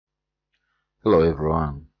Hello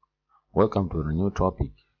everyone, welcome to the new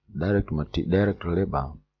topic, direct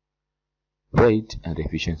labor, rate and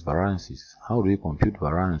efficiency variances. How do we compute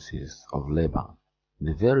variances of labor?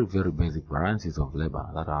 The very basic variances of labor,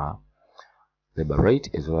 that are labor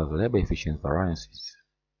rate as well as labor efficiency variances.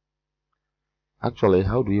 Actually,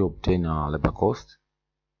 how do we obtain labor cost?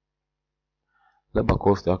 Labor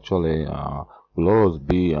cost actually will always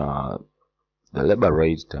be the labor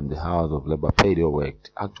rate times the hours of labor paid or worked.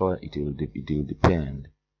 Actually, it will depend.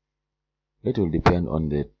 It will depend on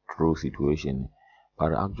the true situation,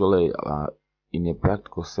 but actually, in a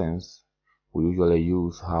practical sense, we usually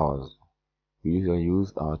use hours. We usually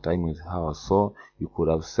use our time with hours. So you could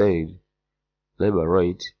have said labor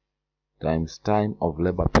rate times time of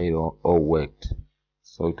labor paid or worked.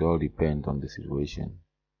 So it all depends on the situation.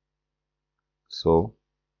 So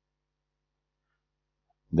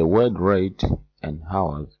the word rate and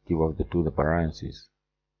hours give us the variances.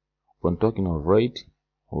 When talking of rate,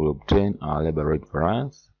 we will obtain our labor rate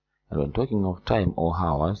variance, and when talking of time or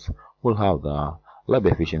hours, we'll have the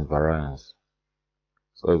labor efficiency variance.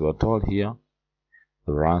 So as we're told here,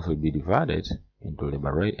 the variance will be divided into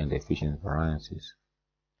labor rate and efficiency variances.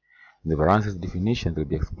 The variances definitions will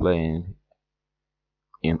be explained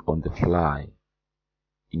on the fly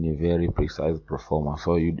in a very precise performer.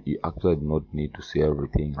 So you actually do not need to see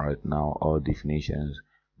everything right now, all definitions.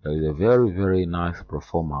 There is a very nice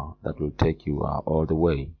performer that will take you all the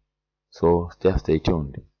way. So just stay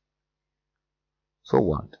tuned. So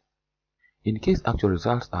what? In case actual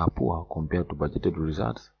results are poor compared to budgeted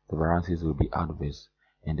results, the variances will be adverse.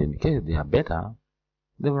 And in case they are better,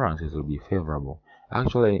 the variances will be favorable.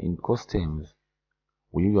 Actually, in cost terms,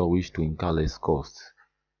 we usually wish to incur less costs,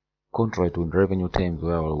 contrary to revenue terms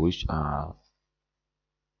where we wish to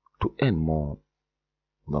earn more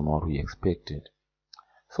than what we expected.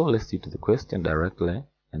 So let's see to the question directly,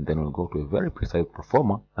 and then we'll go to a very precise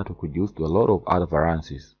performer that we could use to a lot of other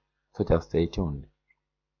variances. So just stay tuned.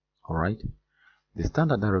 Alright, the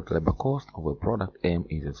standard direct labor cost of a product M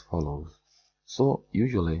is as follows. So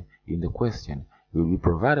usually in the question, you will be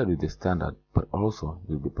provided with the standard, but also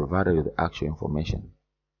you will be provided with the actual information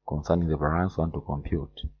concerning the variance one to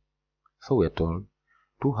compute. So we are told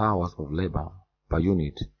 2 hours of labor per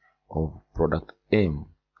unit of product M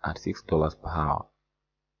at $6 per hour.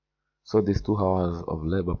 So these 2 hours of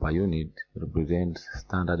labor per unit represents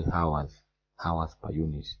standard hours per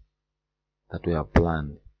unit that we have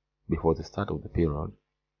planned before the start of the period,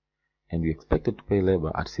 and we expected to pay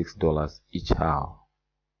labor at $6 each hour.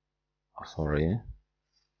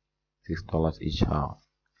 $6 each hour.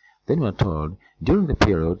 Then we are told during the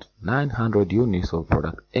period 900 units of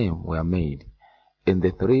product M were made, and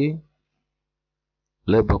the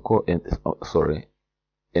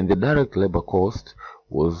direct labor cost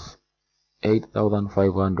was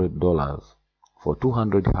 $8,500 for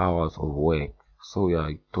 200 hours of work. So we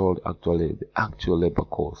are told actually the actual labor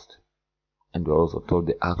cost, and we are also told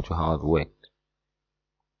the actual hours worked.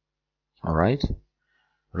 Alright,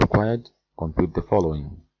 required, compute the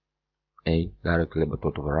following: A. Direct labor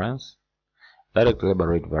total variance, direct labor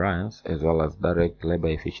rate variance, as well as direct labor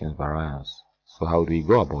efficiency variance. So how do we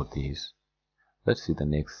go about this? Let's see the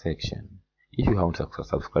next section. If you haven't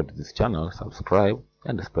subscribed to this channel, subscribe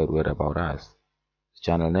and spread word about us.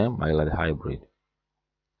 Channel name, Mild Hybrid.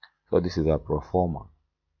 So this is our pro forma.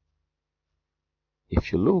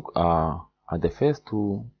 If you look at the first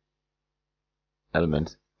 2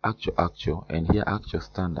 elements, actual, and here actual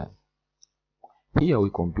standard. Here we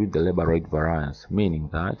compute the labor rate variance, meaning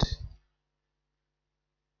that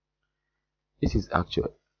this is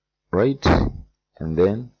actual rate, and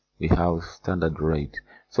then we have standard rate.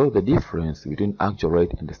 So the difference between actual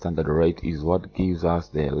rate and the standard rate is what gives us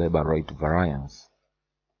the labor rate variance.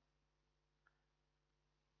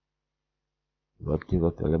 What gives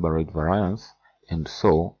us the labor rate variance, and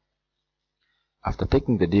so after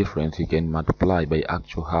taking the difference, you can multiply by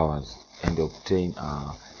actual hours and obtain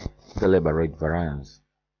the labor rate variance.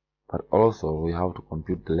 But also we have to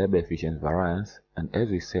compute the labor efficiency variance, and as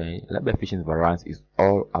we say, labor efficiency variance is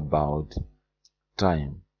all about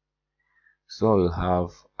time. So you'll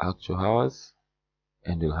have actual hours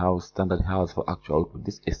and you'll have standard hours for actual output.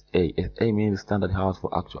 This is SA. SA means standard hours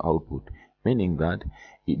for actual output, meaning that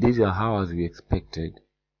these are hours we expected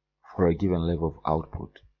for a given level of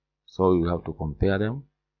output. So you have to compare them,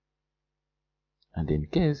 and in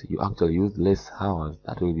case you actually use less hours,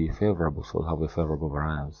 that will be favorable, so you'll have a favorable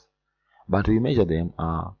variance. But we measure them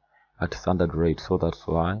at standard rate, so that's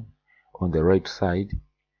why on the right side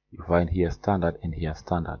you find here standard and here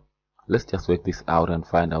standard. Let's just work this out and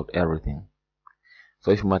find out everything.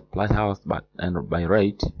 So if you multiply hours by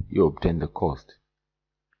rate, you obtain the cost.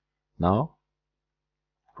 Now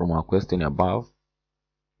from our question above.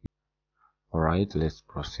 Alright, let's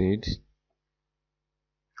proceed.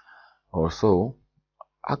 Also,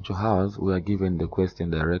 actual hours, we are given the question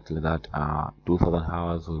directly that 2000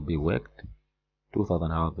 hours will be worked.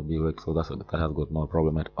 2000 hours will be worked, so that has got no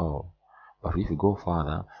problem at all. But if you go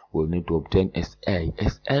further, we'll need to obtain SA.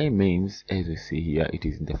 SA means, as you see here, it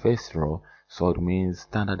is in the first row, so it means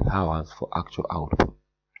standard hours for actual output.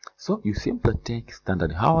 So you simply take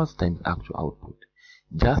standard hours times actual output,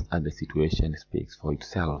 just as the situation speaks for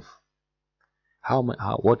itself.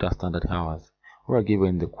 What are standard hours? We are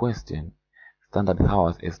given the question, standard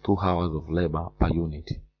hours is 2 hours of labor per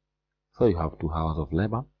unit. So you have 2 hours of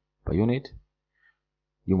labor per unit.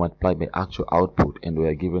 You multiply by actual output, and we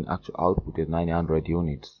are given actual output is 900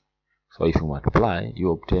 units. So if you multiply,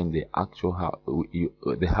 you obtain the actual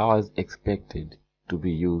the hours expected to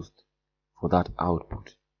be used for that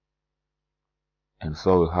output. And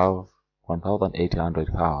so we have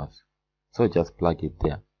 1800 hours. So just plug it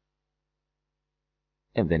there.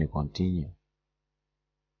 And then you continue.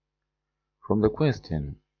 From the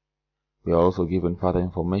question, we are also given further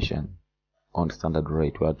information on standard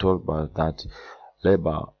rate. We are told that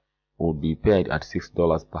labor will be paid at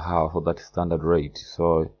 $6 per hour, so that is standard rate.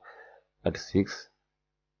 So at 6,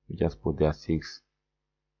 you just put there 6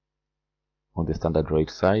 on the standard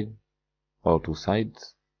rate side, all 2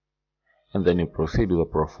 sides, and then you proceed with the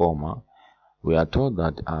pro forma. We are told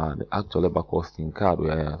that the actual labor cost incurred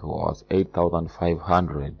was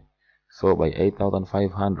 8,500. So by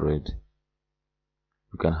 8,500,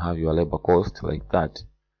 you can have your labor cost like that.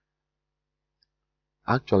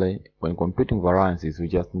 Actually, when computing variances, we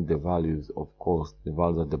just need the values of cost, the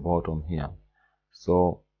values at the bottom here.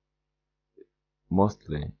 So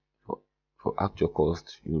mostly for actual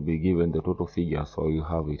cost, you'll be given the total figure, so you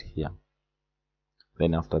have it here.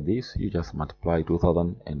 Then after this, you just multiply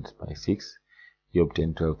 2000 and by 6, you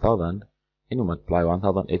obtain 12,000, and you multiply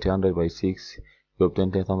 1800 by 6, you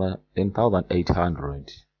obtain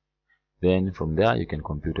 10,800. Then from there, you can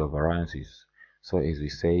compute your variances. So as we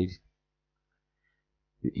said,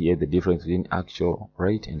 here the difference between actual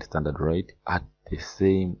rate and standard rate at the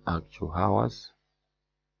same actual hours.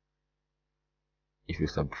 If you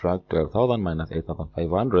subtract 12,000 minus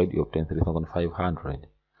 8,500, you obtain 3,500.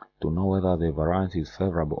 To know whether the variance is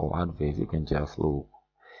favorable or adverse, you can just look.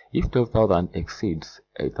 If 12,000 exceeds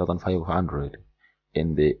 8,500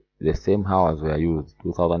 and the same hours were used,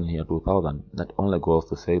 2,000 here, 2,000, that only goes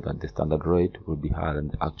to say that the standard rate will be higher than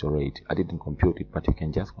the actual rate. I didn't compute it, but you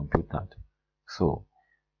can just compute that. So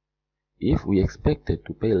if we expected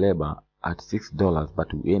to pay labor at $6,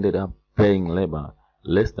 but we ended up paying labor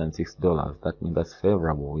less than $6, that means that's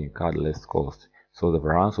favorable. We incurred less cost, so the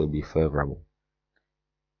variance will be favorable.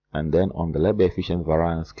 And then on the labor efficient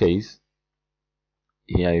variance case,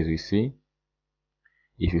 here as we see,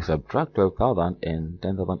 if you subtract 12,000 and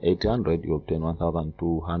 10,800, you obtain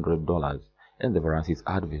 $1,200, and the variance is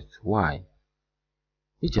adverse. Why?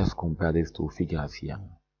 You just compare these two figures here.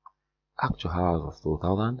 Actual hours was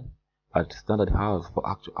 2,000, but standard hours for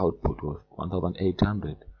actual output was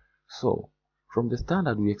 1,800. So from the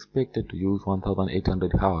standard, we expected to use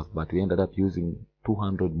 1,800 hours, but we ended up using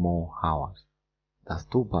 200 more hours. That's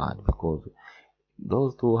too bad, because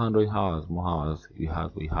those 200 hours, more hours, we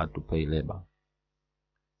had to pay labor.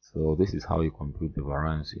 So this is how you compute the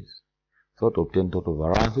variances. So to obtain total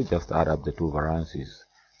variance, we just add up the two variances.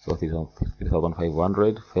 So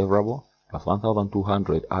 3,500 favorable plus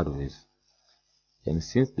 1,200 adverse. And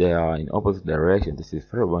since they are in opposite direction, this is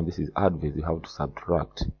favorable and this is adverse, you have to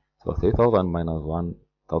subtract. So 3,000 minus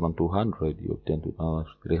 1,200, you obtain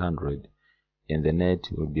 2,300. And the net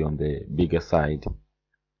will be on the bigger side.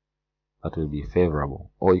 That will be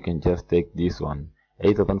favorable. Or you can just take this one,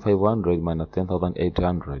 8,500 minus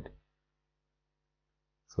 10,800.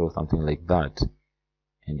 So something like that,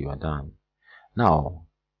 and you are done. Now,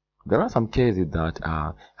 there are some cases that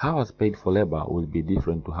hours paid for labor will be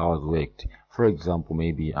different to hours worked. For example,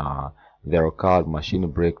 maybe there occurred machine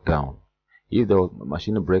breakdown. If there was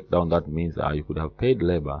machine breakdown, that means you could have paid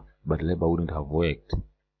labor, but labor wouldn't have worked.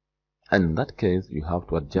 And in that case, you have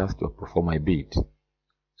to adjust your pro forma a bit.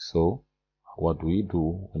 So what do we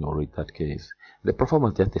do when we read that case? The pro forma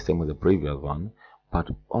is just the same as the previous one, but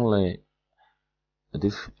only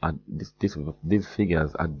these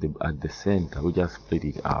figures at the center, we just split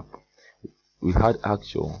it up. We had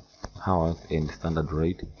actual hours and standard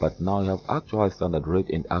rate, but now we have actual standard rate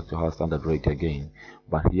and actual standard rate again.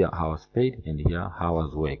 But here hours paid and here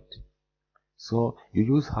hours worked. So you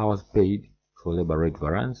use hours paid for labor rate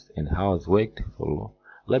variance and hours worked for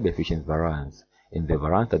labor efficiency variance. And the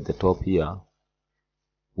variance at the top here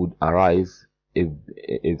would arise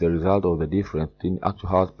is the result of the difference between actual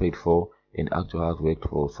hours paid for and actual hours worked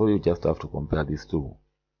for. So you just have to compare these two.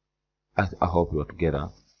 I hope you are together,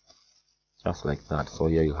 just like that. So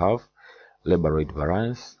here you have labor rate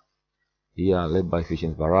variance, here labor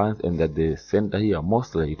efficiency variance, and at the center here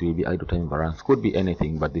mostly it will be idle time variance. Could be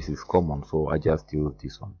anything, but this is common, so I just use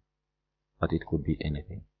this one, but it could be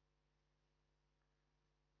anything.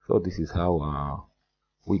 So this is how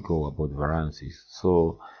we go about variances.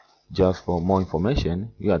 So just for more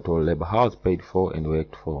information, you are told labor hours paid for and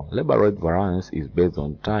worked for. Labor rate variance is based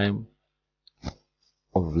on time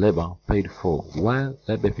of labor paid for, while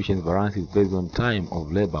labor efficiency variance is based on time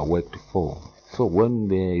of labor worked for. So when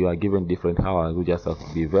you are given different hours, you just have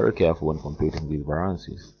to be very careful when computing these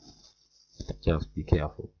variances. Just be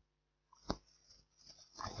careful.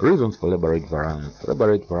 Reasons for labor rate variance.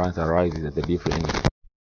 Labor rate variance arises at the different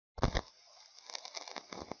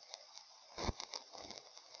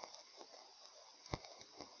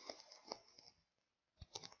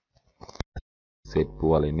set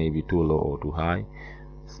poorly, maybe too low or too high.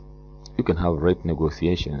 You can have rate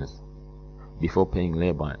negotiations before paying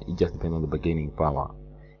labor. It just depends on the bargaining power.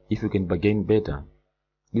 If you can bargain better,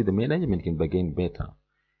 if the management can bargain better,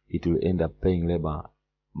 it will end up paying labor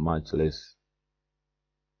much less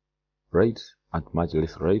rates, at much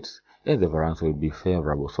less rates, and the variance will be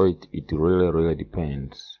favorable. So it really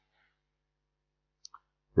depends.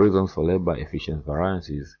 Reasons for labor efficiency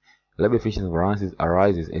variances. Labor efficiency variances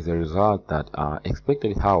arises as a result that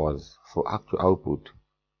expected hours for actual output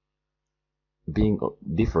being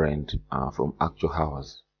different from actual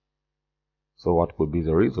hours. So what could be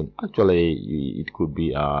the reason? Actually, it could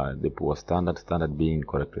be the poor standard being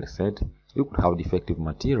incorrectly set. You could have defective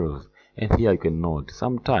materials, and here you can note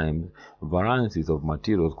sometimes variances of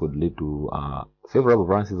materials could lead to favorable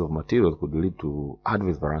variances of materials could lead to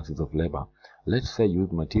adverse variances of labor. Let's say you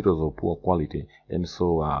use materials of poor quality, and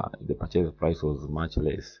so the purchase price was much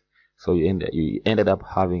less. So you ended up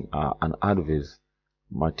having an adverse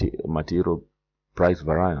material price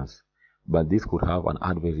variance. But this could have an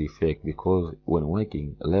adverse effect because when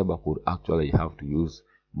working, labor could actually have to use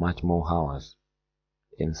much more hours,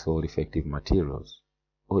 and so defective materials.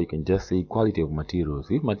 Or you can just say quality of materials.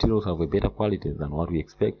 If materials have a better quality than what we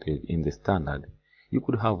expected in the standard, you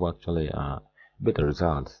could have actually better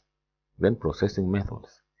results. Then processing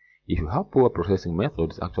methods. If you have poor processing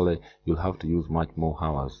methods, actually you'll have to use much more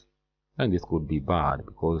hours, and this could be bad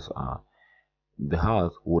because the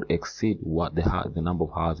hours would exceed what the number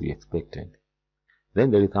of hours we expected.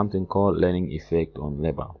 Then there is something called learning effect on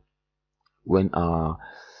labor. When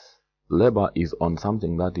labor is on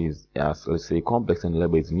something that is, let's say, complex and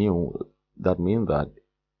labor is new, that means that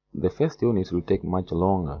the first units will take much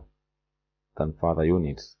longer than further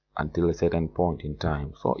units until a certain point in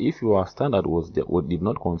time. So if your standard did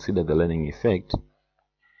not consider the learning effect,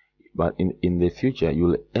 but in the future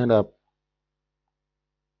you'll end up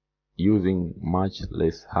using much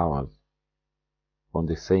less hours on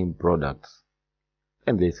the same products,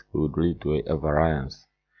 and this could lead to a variance.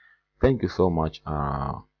 Thank you so much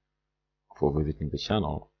for visiting the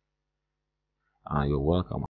channel. You're welcome.